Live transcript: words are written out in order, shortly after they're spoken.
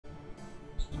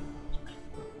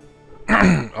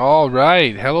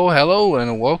Alright, hello,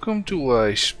 and welcome to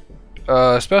a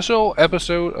special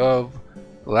episode of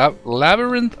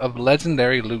Labyrinth of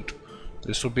Legendary Loot.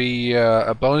 This will be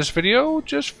a bonus video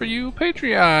just for you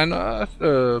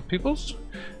Patreon peoples.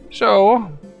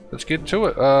 So, let's get to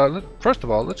it. First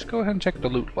of all, let's go ahead and check the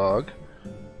loot log.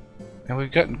 And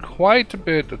we've gotten quite a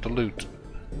bit of the loot.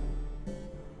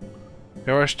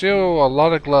 There are still a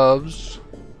lot of gloves,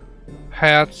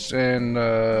 hats, and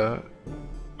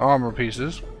armor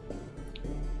pieces.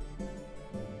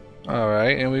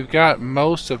 Alright, and we've got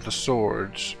most of the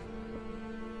swords.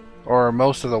 Or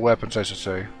most of the weapons, I should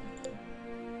say.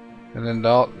 And then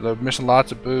they're missing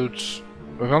lots of boots.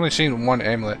 We've only seen one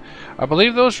amulet. I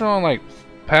believe those are on like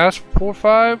past 4 or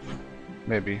 5?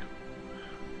 Maybe.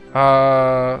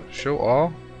 Show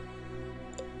all?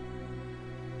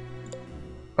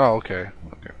 Oh, okay.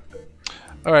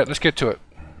 Alright, let's get to it.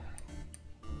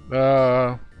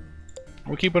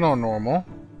 We'll keep it on normal.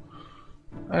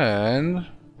 And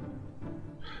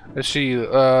let's see,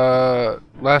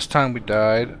 last time we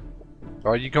died,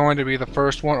 are you going to be the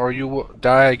first one, or you will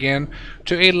die again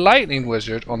to a lightning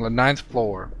wizard on the 9th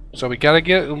floor? So we gotta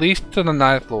get at least to the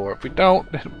 9th floor. If we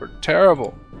don't, then we're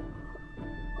terrible.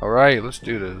 Alright, let's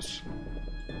do this.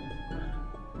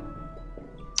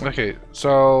 Okay,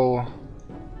 so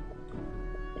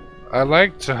I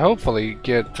like to hopefully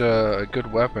get a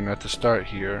good weapon at the start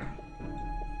here.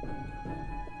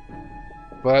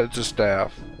 But it's a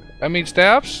staff. I mean,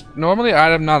 staffs, normally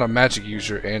I'm not a magic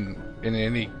user in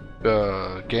any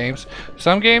games.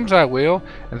 Some games I will,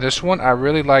 and this one I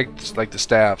really like the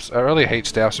staffs. I really hate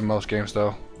staffs in most games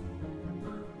though.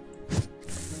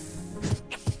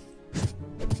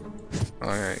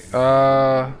 Alright,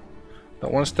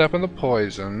 don't want to step in the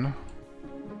poison.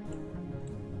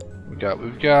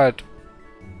 We've got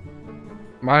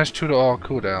 -2 to all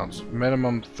cooldowns,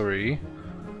 minimum 3.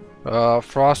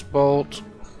 Frostbolt.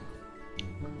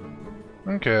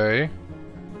 Okay,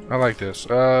 I like this.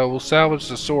 We'll salvage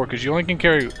the sword because you only can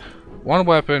carry one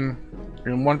weapon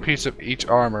and one piece of each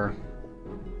armor,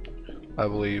 I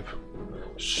believe.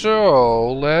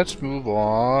 So let's move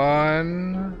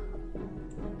on.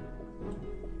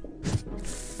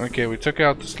 Okay, we took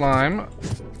out the slime.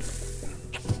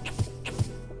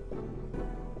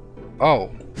 Oh,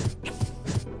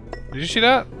 did you see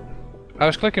that? I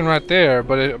was clicking right there,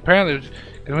 but apparently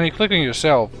when you click on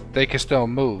yourself, they can still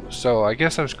move. So I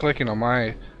guess I was clicking on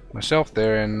myself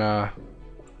there, and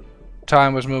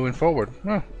time was moving forward.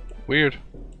 Huh, weird.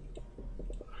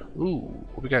 Ooh,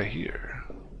 what we got here?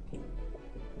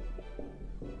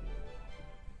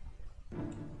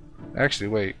 Actually,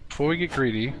 wait. Before we get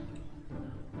greedy,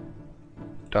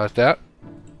 dodge that.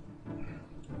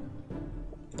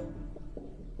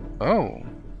 Oh.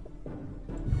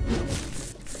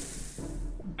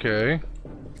 Okay.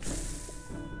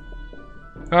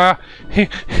 Ah,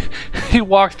 he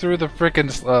walked through the frickin'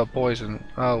 poison.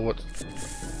 Oh, what?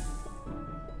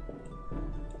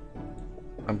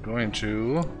 I'm going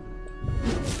to.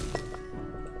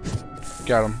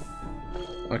 Got him.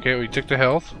 Okay, we took the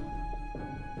health.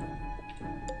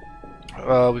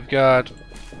 We've got.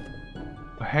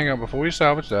 Hang on, before we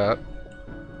salvage that,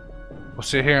 we'll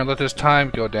sit here and let this time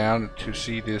go down to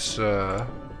see this.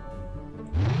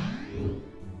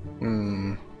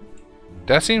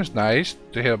 That seems nice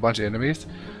to hit a bunch of enemies,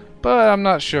 but I'm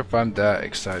not sure if I'm that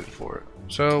excited for it.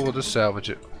 So we'll just salvage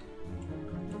it.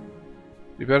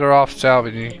 You're better off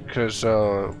salvaging because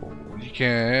you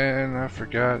can. I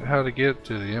forgot how to get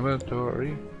to the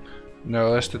inventory.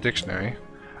 No, that's the dictionary.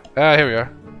 Here we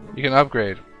are. You can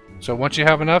upgrade. So once you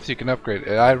have enough, you can upgrade.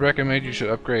 And I recommend you should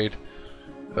upgrade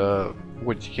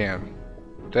what you can.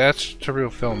 That's to real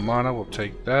film mana. We'll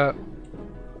take that.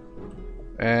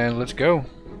 And let's go.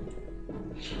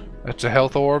 That's a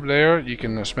health orb there. You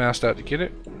can smash that to get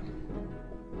it.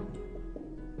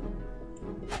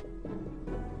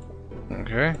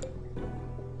 Okay.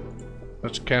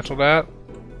 Let's cancel that.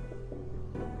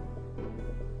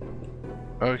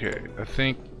 Okay, I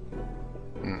think.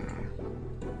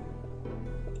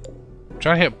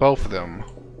 Trying to hit both of them.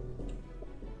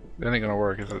 That ain't gonna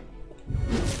work, is it?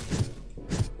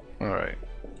 Alright.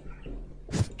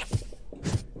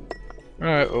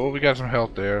 Alright, well, we got some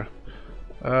health there.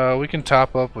 We can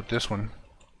top up with this one.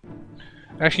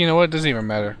 Actually, you know what? It doesn't even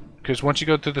matter. Because once you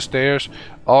go through the stairs,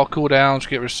 all cooldowns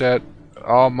get reset,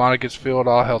 all mana gets filled,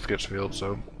 all health gets filled,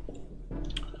 so.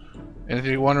 And if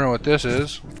you're wondering what this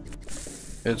is,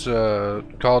 it's a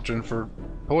cauldron for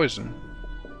poison.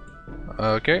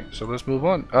 Okay, so let's move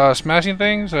on. Smashing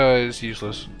things is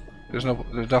useless. There's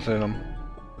nothing in them.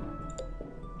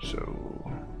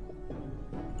 So,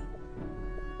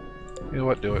 you know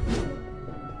what? Do it.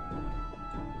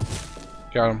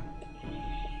 Got him.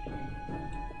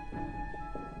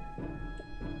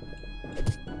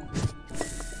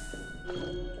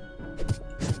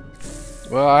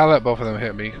 Well, I let both of them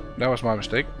hit me. That was my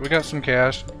mistake. We got some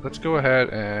cash. Let's go ahead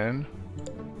and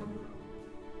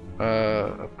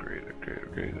upgrade.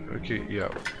 Okay, yeah.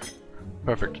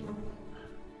 Perfect.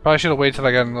 Probably should have waited till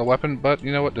I got another weapon, but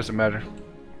you know what? Doesn't matter.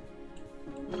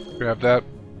 Grab that.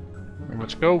 And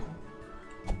let's go.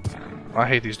 I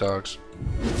hate these dogs.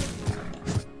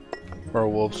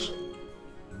 Werewolves.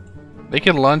 They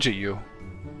can lunge at you.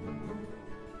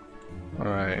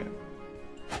 Alright.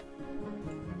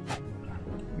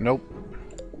 Nope.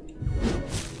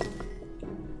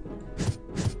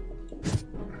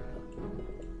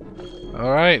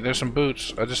 Alright, there's some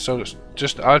boots. I just noticed.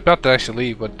 I was about to actually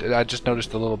leave, but I just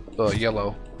noticed a little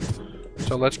yellow.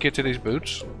 So let's get to these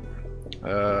boots.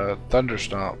 Thunder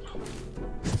Stomp.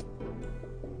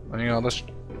 You know, let's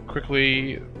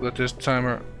quickly let this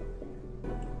timer.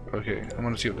 Okay, I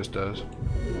want to see what this does.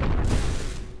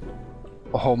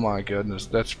 Oh my goodness,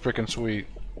 that's freaking sweet.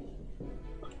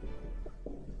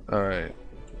 Alright,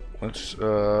 let's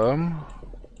go.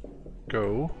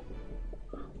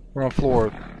 We're on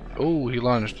floor. Oh, he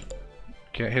lunged.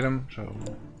 Can't hit him, so.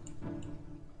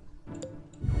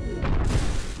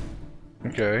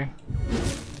 Okay.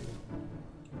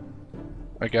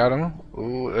 I got him.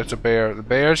 Ooh, that's a bear. The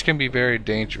bears can be very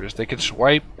dangerous. They can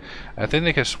swipe. I think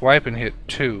they can swipe and hit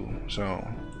 2, so.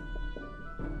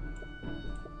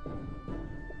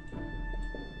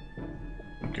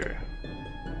 Okay.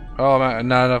 Oh, not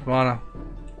enough mana.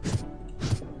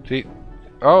 See?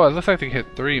 Oh, it looks like they can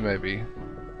hit 3 maybe.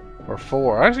 Or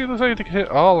 4. Actually, it looks like they can hit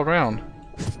all around.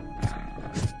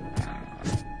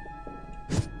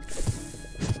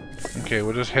 Okay,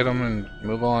 we'll just hit them and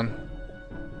move on.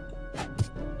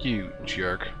 You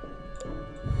jerk.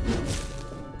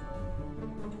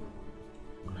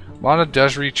 Mana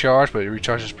does recharge, but it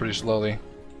recharges pretty slowly.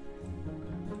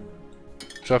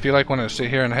 So if you like want to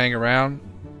sit here and hang around,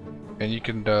 and you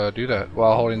can do that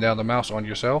while holding down the mouse on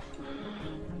yourself.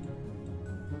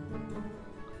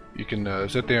 You can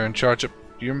sit there and charge up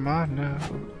your mana.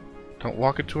 Don't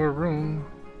walk into a room.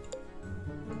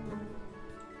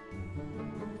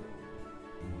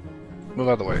 Move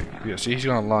out of the way. Yeah, see, he's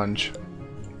gonna lunge.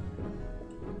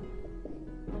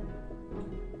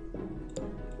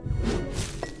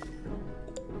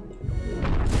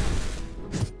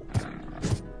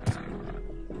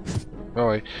 Oh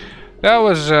wait, that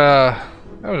was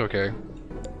okay.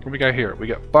 What do we got here? We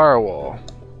got firewall.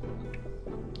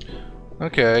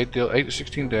 Okay, deal 8 to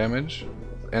 16 damage,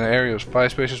 and the area is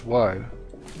 5 spaces wide.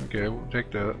 Okay, we'll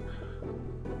take that.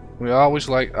 I always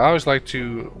like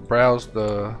to browse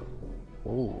the.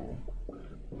 Ooh.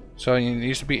 So it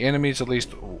needs to be enemies at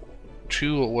least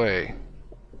 2 away.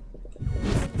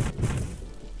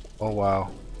 Oh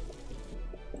wow.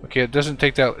 Okay, it doesn't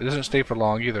take that. It doesn't stay for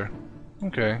long either.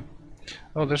 Okay.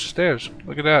 Oh, there's stairs.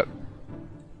 Look at that.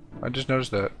 I just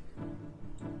noticed that.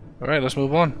 All right, let's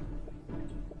move on.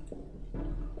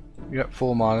 You got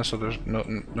full mana, so there's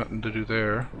nothing to do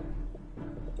there.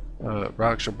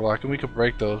 Rocks are blocking. We could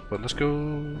break those, but let's go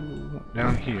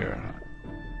down here.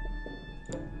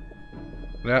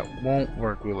 That won't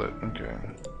work, will it? Okay.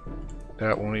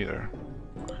 That won't either.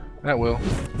 That will.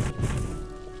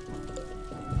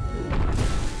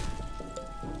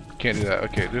 Can't do that.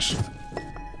 Okay, this.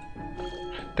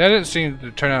 That didn't seem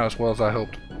to turn out as well as I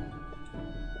hoped.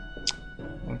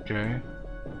 Okay.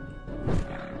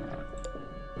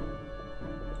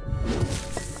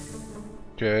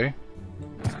 Okay.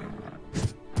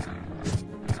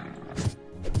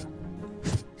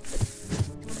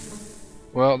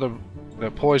 Well, the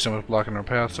poison was blocking our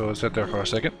path, so I sat there for a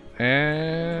second.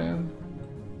 And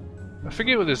I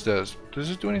forget what this does. Does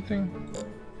this do anything?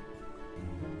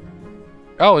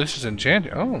 Oh, this is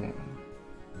enchanting. Oh.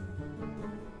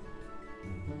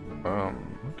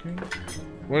 Okay.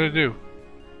 What did it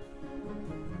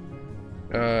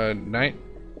do? Night.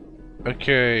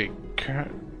 Okay.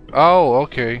 Oh,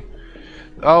 okay.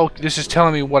 Oh, this is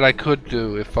telling me what I could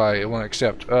do if I want to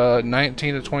accept.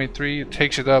 19 to 23. It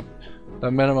takes it up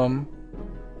the minimum.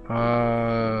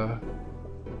 Trying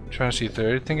to see if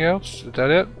there's anything else. Is that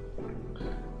it?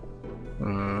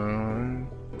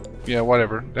 Yeah,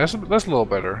 whatever. That's a little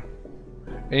better.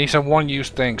 And it's a one-use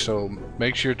thing, so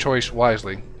make your choice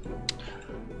wisely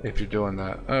if you're doing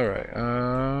that. All right.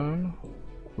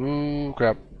 Ooh,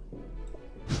 crap.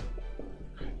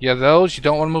 Yeah, those you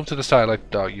don't want to move to the side like the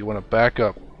dog. You want to back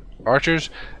up. Archers,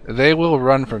 they will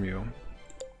run from you.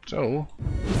 So,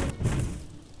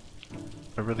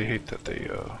 I really hate that they.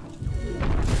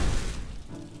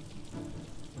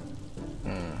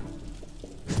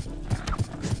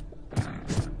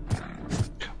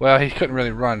 Well, he couldn't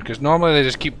really run, because normally they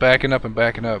just keep backing up and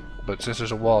backing up. But since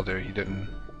there's a wall there, he didn't.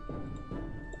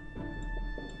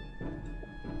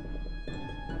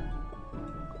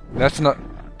 That's not...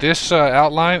 This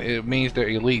outline, it means they're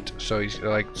elite. So he's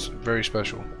like very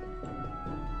special.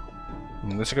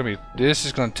 And this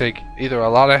is gonna take either a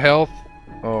lot of health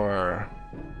or...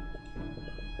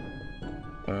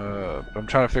 I'm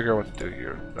trying to figure out what to do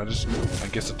here. I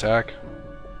guess attack.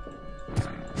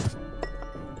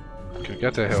 Okay,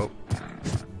 got that help.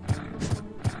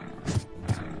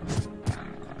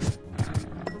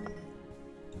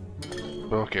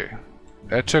 Okay.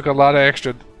 That took a lot of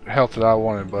extra health that I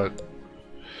wanted, but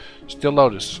still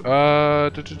Lotus.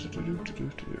 Let's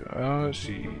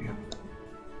see.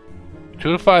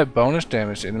 2 to 5 bonus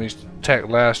damage to enemies attack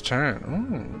last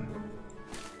turn.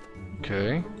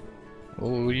 Okay.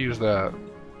 We'll use that.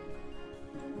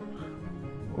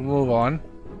 We'll move on.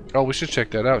 Oh, we should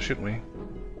check that out, shouldn't we?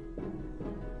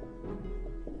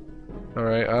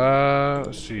 Alright,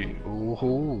 let's see.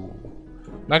 Ooh.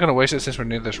 Not gonna waste it since we're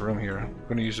near this room here. I'm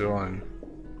gonna use it on...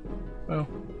 Oh.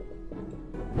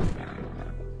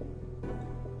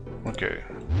 Okay.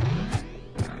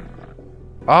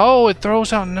 Oh, it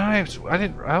throws out knives! I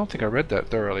don't think I read that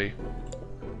thoroughly.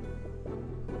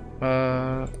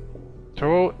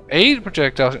 Throw 8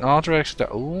 projectiles in all directions.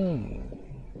 Ooh.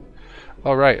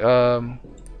 Alright,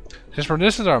 since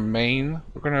this is our main,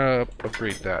 we're gonna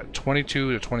upgrade that.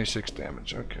 22 to 26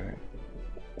 damage. Okay.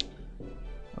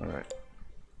 Alright.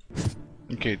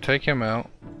 Okay, take him out.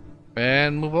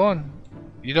 And move on.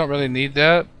 You don't really need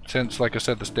that, since, like I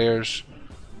said, the stairs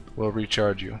will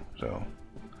recharge you. So,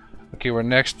 okay, we're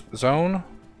next zone.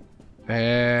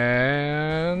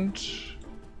 And...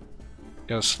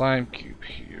 got a slime cube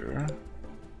here.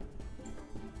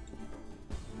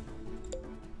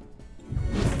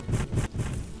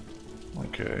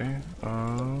 Okay.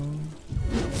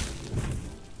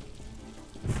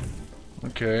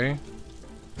 Okay.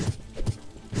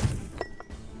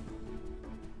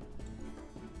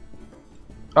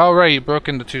 Oh right, you broke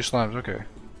into 2 slimes. Okay.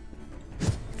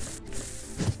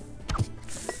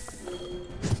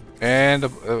 And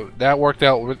that worked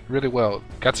out really well.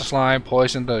 Got the slime,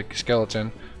 poisoned the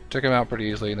skeleton, took him out pretty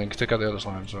easily, and then took out the other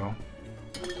slime. So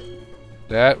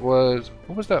that was,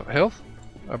 what was that? Health?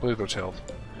 I believe it was health.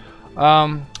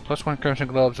 +1 crimson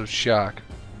gloves of shock.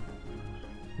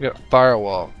 We got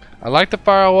firewall. I like the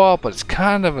firewall, but it's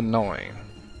kind of annoying.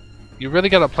 You really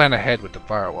gotta plan ahead with the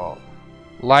firewall.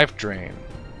 Life drain.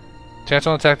 Chance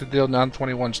on attack to deal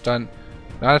 921 stun,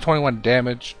 921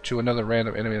 damage to another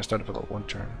random enemy and stun for 1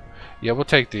 turn. Yeah, we'll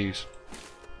take these.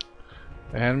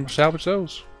 And salvage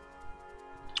those.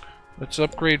 Let's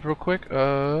upgrade real quick.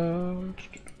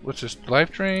 What's this?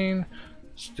 Life drain.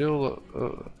 Still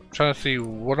trying to see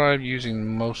what I'm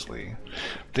using mostly.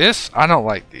 This, I don't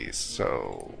like these,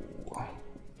 so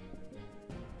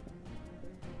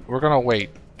we're gonna wait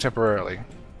temporarily.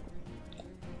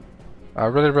 I'd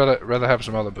really rather have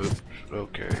some other boots.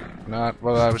 Okay, not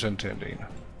what I was intending.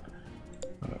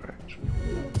 Alright.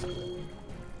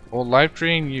 Well, life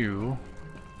drain you.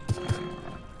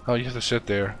 Oh, you have to sit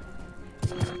there.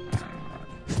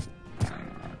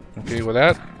 Okay, with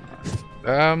that,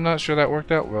 I'm not sure that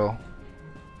worked out well.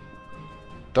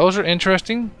 Those are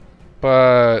interesting,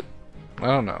 but I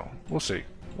don't know. We'll see.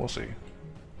 We'll see.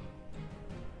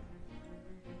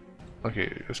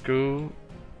 Okay, let's go.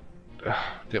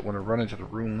 Didn't want to run into the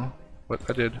room, but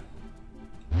I did.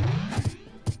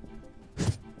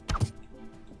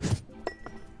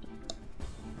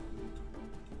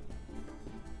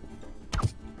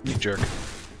 You jerk.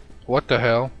 What the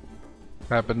hell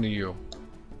happened to you?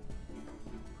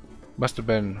 Must have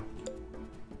been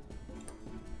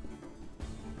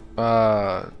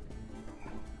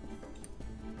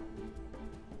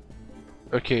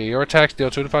okay, your attacks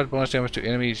deal 2 to 5 bonus damage to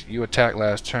enemies you attack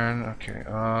last turn. Okay,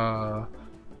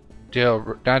 deal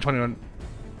 921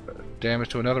 damage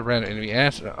to another random enemy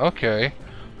and okay.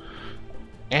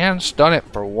 And stun it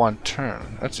for 1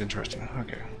 turn. That's interesting.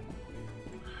 Okay.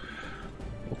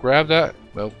 We'll grab that.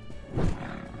 Nope.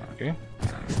 Okay.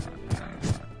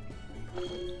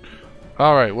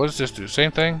 Alright, what does this do?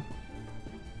 Same thing?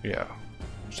 Yeah.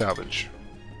 Salvage.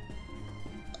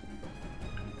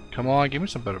 Come on, give me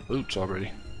some better boots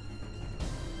already.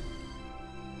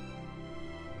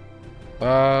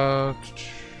 Man,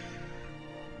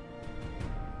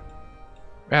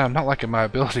 I'm not liking my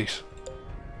abilities.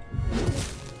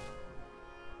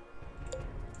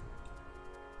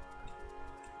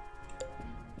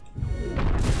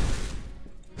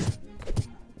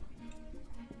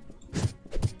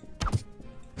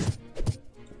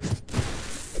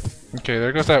 Okay,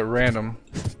 there goes that random.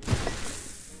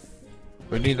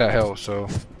 We need that health, so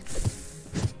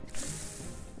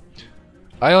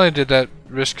I only did that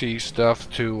risky stuff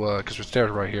to because there's stairs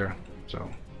right here, so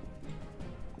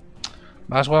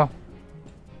might as well.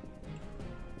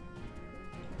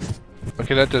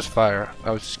 Okay, that does fire.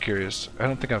 I was just curious. I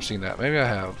don't think I've seen that. Maybe I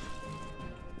have.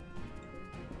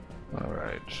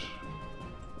 Alright.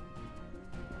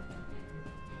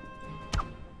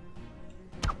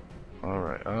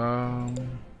 Alright,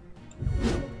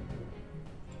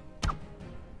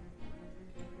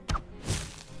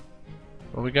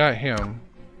 well, we got him.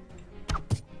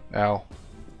 Ow.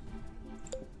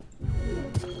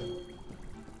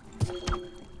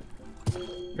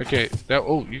 Okay, that,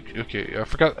 oh, okay, I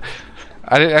forgot.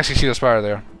 I didn't actually see the spider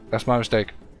there. That's my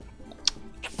mistake.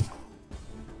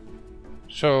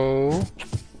 So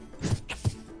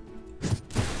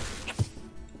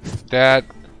that,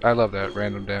 I love that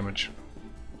random damage.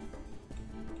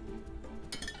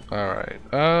 Alright,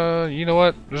 you know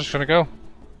what? We're just gonna go.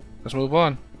 Let's move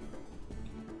on.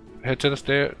 Head to the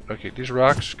stair. Okay, these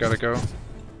rocks gotta go.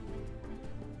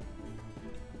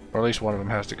 Or at least one of them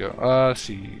has to go. Let's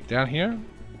see. Down here,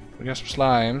 we got some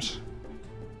slimes.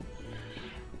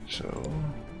 So,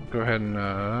 go ahead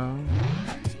and,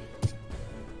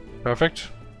 perfect.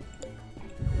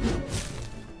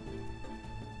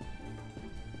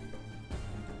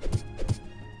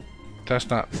 That's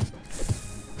not...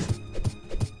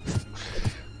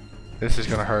 This is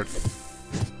gonna hurt.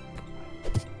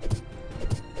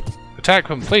 Attack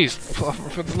him, please!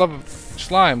 For the love of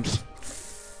slimes.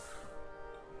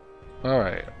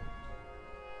 Alright.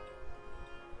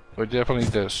 We definitely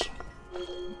need this.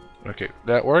 Okay,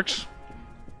 that works.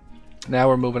 Now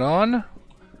we're moving on.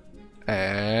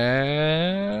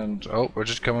 And... oh, we're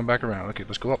just coming back around. Okay,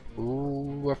 let's go up.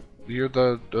 Ooh, you're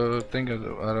the thing of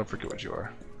the, I don't forget what you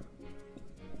are.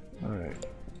 Alright.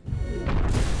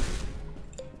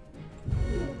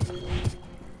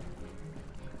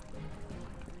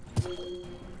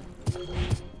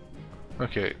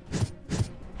 Okay.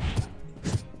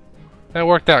 That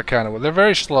worked out kind of well. They're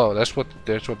very slow. That's what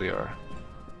they are.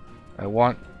 I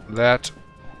want that.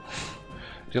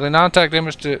 Dealing non-attack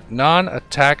damage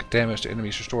to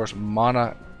enemies restores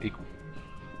mana equal.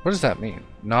 What does that mean?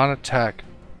 Non-attack.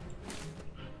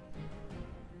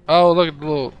 Oh, look at the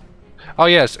little. Oh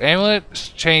yes, amulets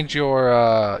change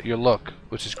your look,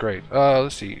 which is great.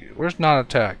 Let's see. Where's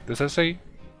non-attack? Does that say?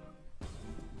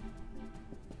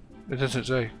 It doesn't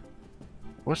say.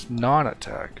 What's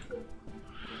non-attack?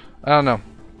 I don't know.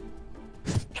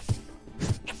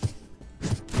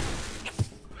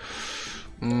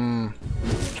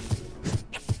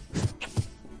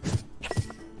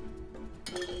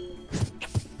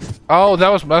 Oh,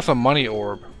 that's a money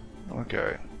orb.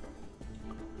 Okay.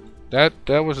 That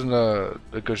wasn't a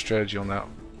good strategy on that.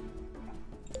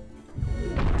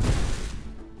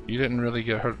 You didn't really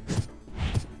get hurt.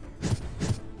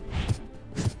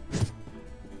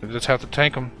 We just have to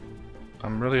tank them.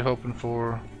 I'm really hoping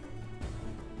for.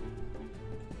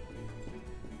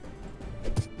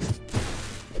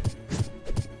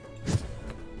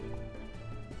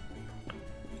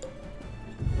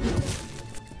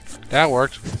 That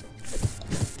worked.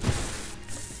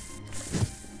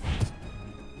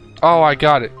 Oh, I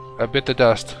got it. I bit the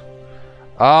dust.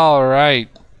 Alright.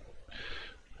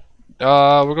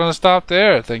 We're gonna stop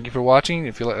there. Thank you for watching.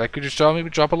 If you like what you saw me,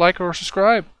 drop a like or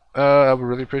subscribe. I would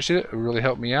really appreciate it. It would really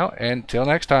help me out. And till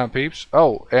next time, peeps.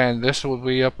 Oh, and this will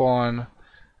be up on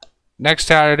next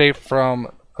Saturday from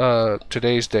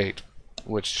today's date,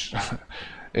 which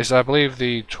is, I believe,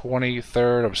 the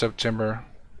 23rd of September.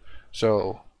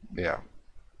 So, yeah.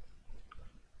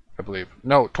 I believe.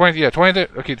 No, 20th. Yeah,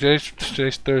 20th. Okay,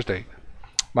 today's Thursday.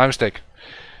 My mistake.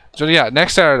 So, yeah,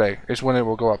 next Saturday is when it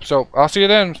will go up. So, I'll see you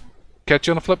then. Catch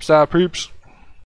you on the flip side, peeps.